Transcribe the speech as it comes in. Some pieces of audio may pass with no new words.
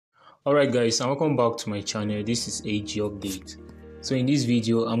Alright guys, and welcome back to my channel. This is AG Update. So in this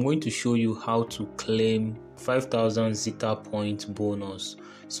video, I'm going to show you how to claim 5,000 Zeta point bonus.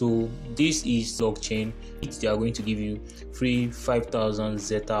 So this is blockchain. They are going to give you free 5,000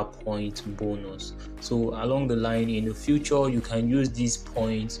 Zeta point bonus. So along the line in the future, you can use these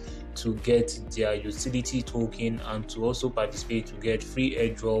points to get their utility token and to also participate to get free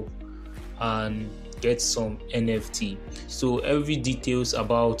airdrop and get some NFT. So every details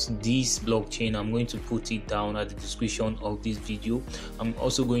about this blockchain, I'm going to put it down at the description of this video. I'm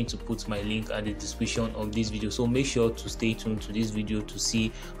also going to put my link at the description of this video, so make sure to stay tuned to this video to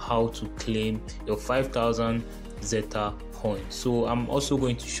see how to claim your 5,000 Zeta points. So I'm also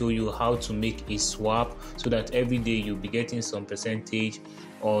going to show you how to make a swap so that every day you'll be getting some percentage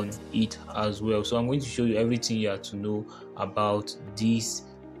on it as well. So I'm going to show you everything you have to know about this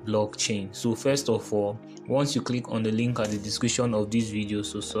blockchain. So first of all, once you click on the link at the description of this video,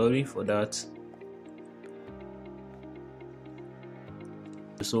 so sorry for that.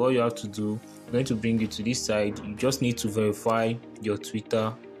 So all you have to do, I'm going to bring you to this side. You just need to verify your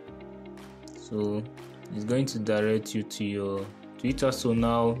Twitter. So it's going to direct you to your Twitter. So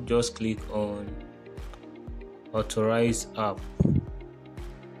now just click on authorize app.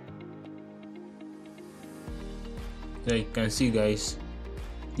 So you can see guys,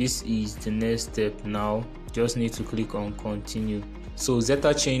 this is the next step. Now just need to click on continue. So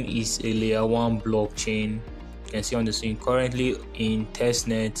zetachain is a layer 1 blockchain. You can see on the screen currently in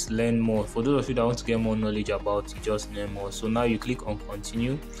testnet. Learn more. For those of you that want to get more knowledge about it, just learn more. So now you click on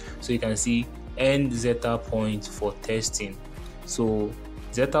continue. So you can see earn Zeta point for testing. So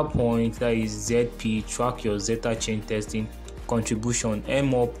Zeta point, that is ZP, track your zetachain testing contribution, earn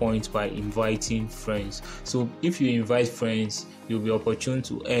more points by inviting friends. So if you invite friends, you'll be opportune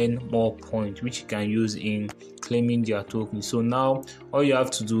to earn more points, which you can use in claiming their token. So now all you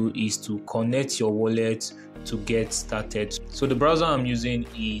have to do is to connect your wallet to get started. So the browser I'm using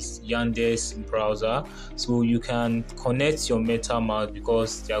is Yandex browser. So you can connect your Metamask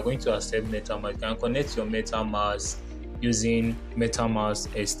because they are going to accept Metamask. You can connect your Metamask using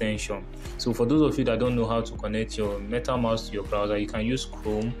Metamask extension. So for those of you that don't know how to connect your Metamask to your browser, you can use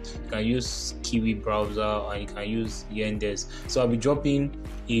Chrome, you can use Kiwi browser, and you can use Yandex. So I'll be dropping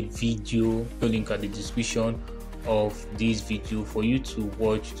a video link at the description of this video for you to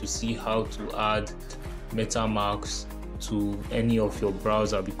watch to see how to add Metamask to any of your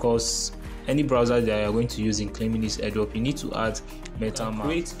browser, because any browser that you're going to use in claiming this airdrop, you need to add Metamask.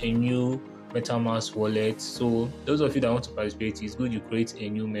 Create a new Metamask wallet. So those of you that want to participate, it's good you create a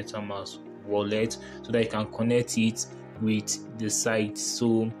new Metamask wallet so that you can connect it with the site.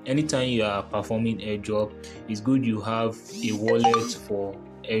 So anytime you are performing airdrop, it's good you have a wallet for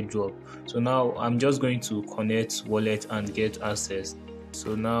airdrop. So now I'm just going to connect wallet and get access.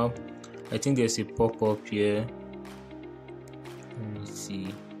 So now I think there's a pop-up here. Let me see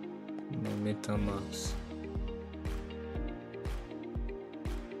my Metamask.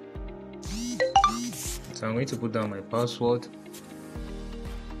 So I'm going to put down my password.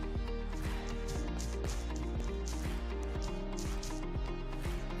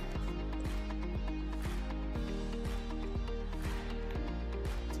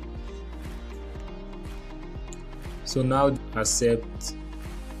 So now accept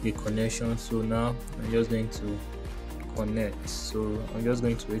the connection. So now I'm just going to connect. So I'm just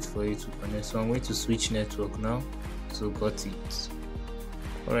going to wait for it to connect. So I'm going to switch network now. So got it.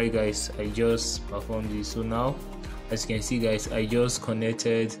 Alright guys, I just performed this. So now as you can see guys, I just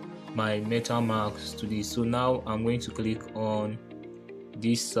connected my Metamask to this. So now I'm going to click on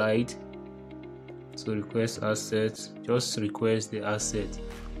this side. So request asset, just request the asset.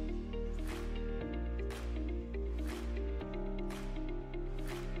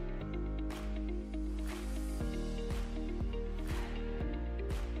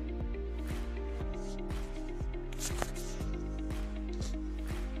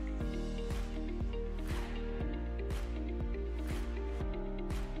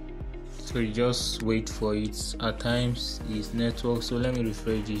 So you just wait for it. At times it's network, so let me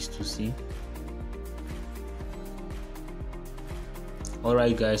refresh this to see.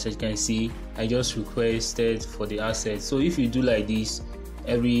 Alright guys, as you can see, I just requested for the asset. So if you do like this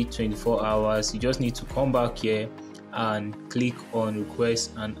every 24 hours, you just need to come back here and click on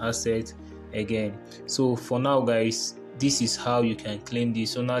request an asset again. So for now guys, this is how you can claim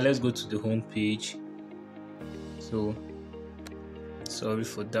this. So now let's go to the home page. So sorry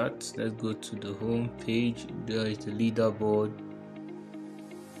for that, let's go to the home page. There is the leaderboard.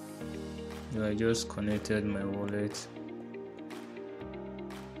 I just connected my wallet.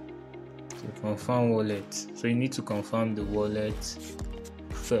 So confirm wallet. So you need to confirm the wallet.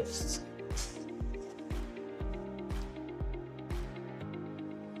 first.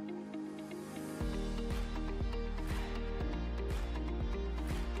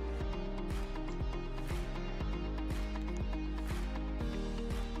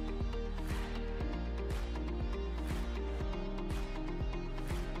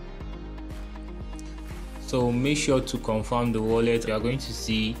 So make sure to confirm the wallet. You are going to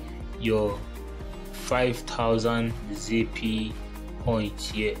see your 5,000 ZP points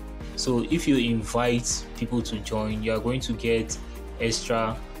here. So if you invite people to join, you are going to get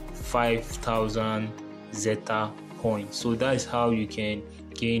extra 5,000 Zeta points. So that is how you can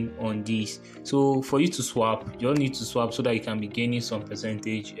gain on this. So for you to swap, you don't need to swap so that you can be gaining some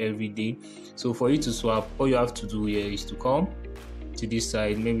percentage every day. So for you to swap, all you have to do here is to come to this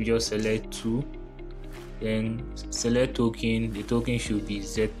side, maybe just select 2, then select token. The token should be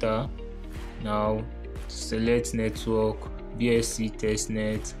Zeta. Now select network, BSC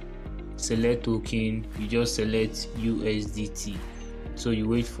testnet, select token, you just select USDT. So you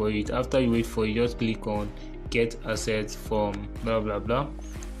wait for it. After you wait for it, just click on get assets from blah blah blah.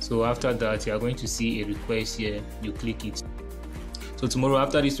 So after that, you are going to see a request here. You click it. So tomorrow,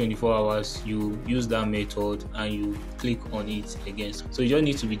 after these 24 hours, you use that method and you click on it again. So you just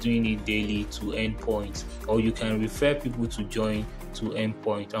need to be doing it daily to earn points, or you can refer people to join to earn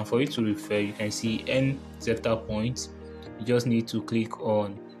points. And for you to refer, you can see earn Zeta points. You just need to click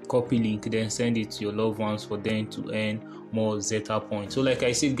on copy link, then send it to your loved ones for them to earn more Zeta points. So like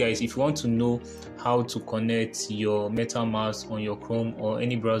I said, guys, if you want to know how to connect your Metamask on your Chrome or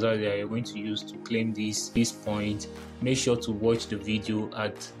any browser that you're going to use to claim this point, make sure to watch the video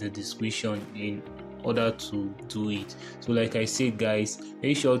at the description in order to do it. So like I said, guys,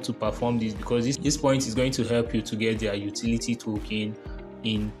 make sure to perform this, because this point is going to help you to get their utility token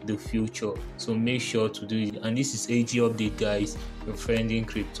in the future. So make sure to do it. And this is AG Update, guys, your friend in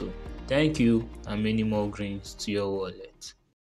crypto. Thank you, and many more greens to your wallet.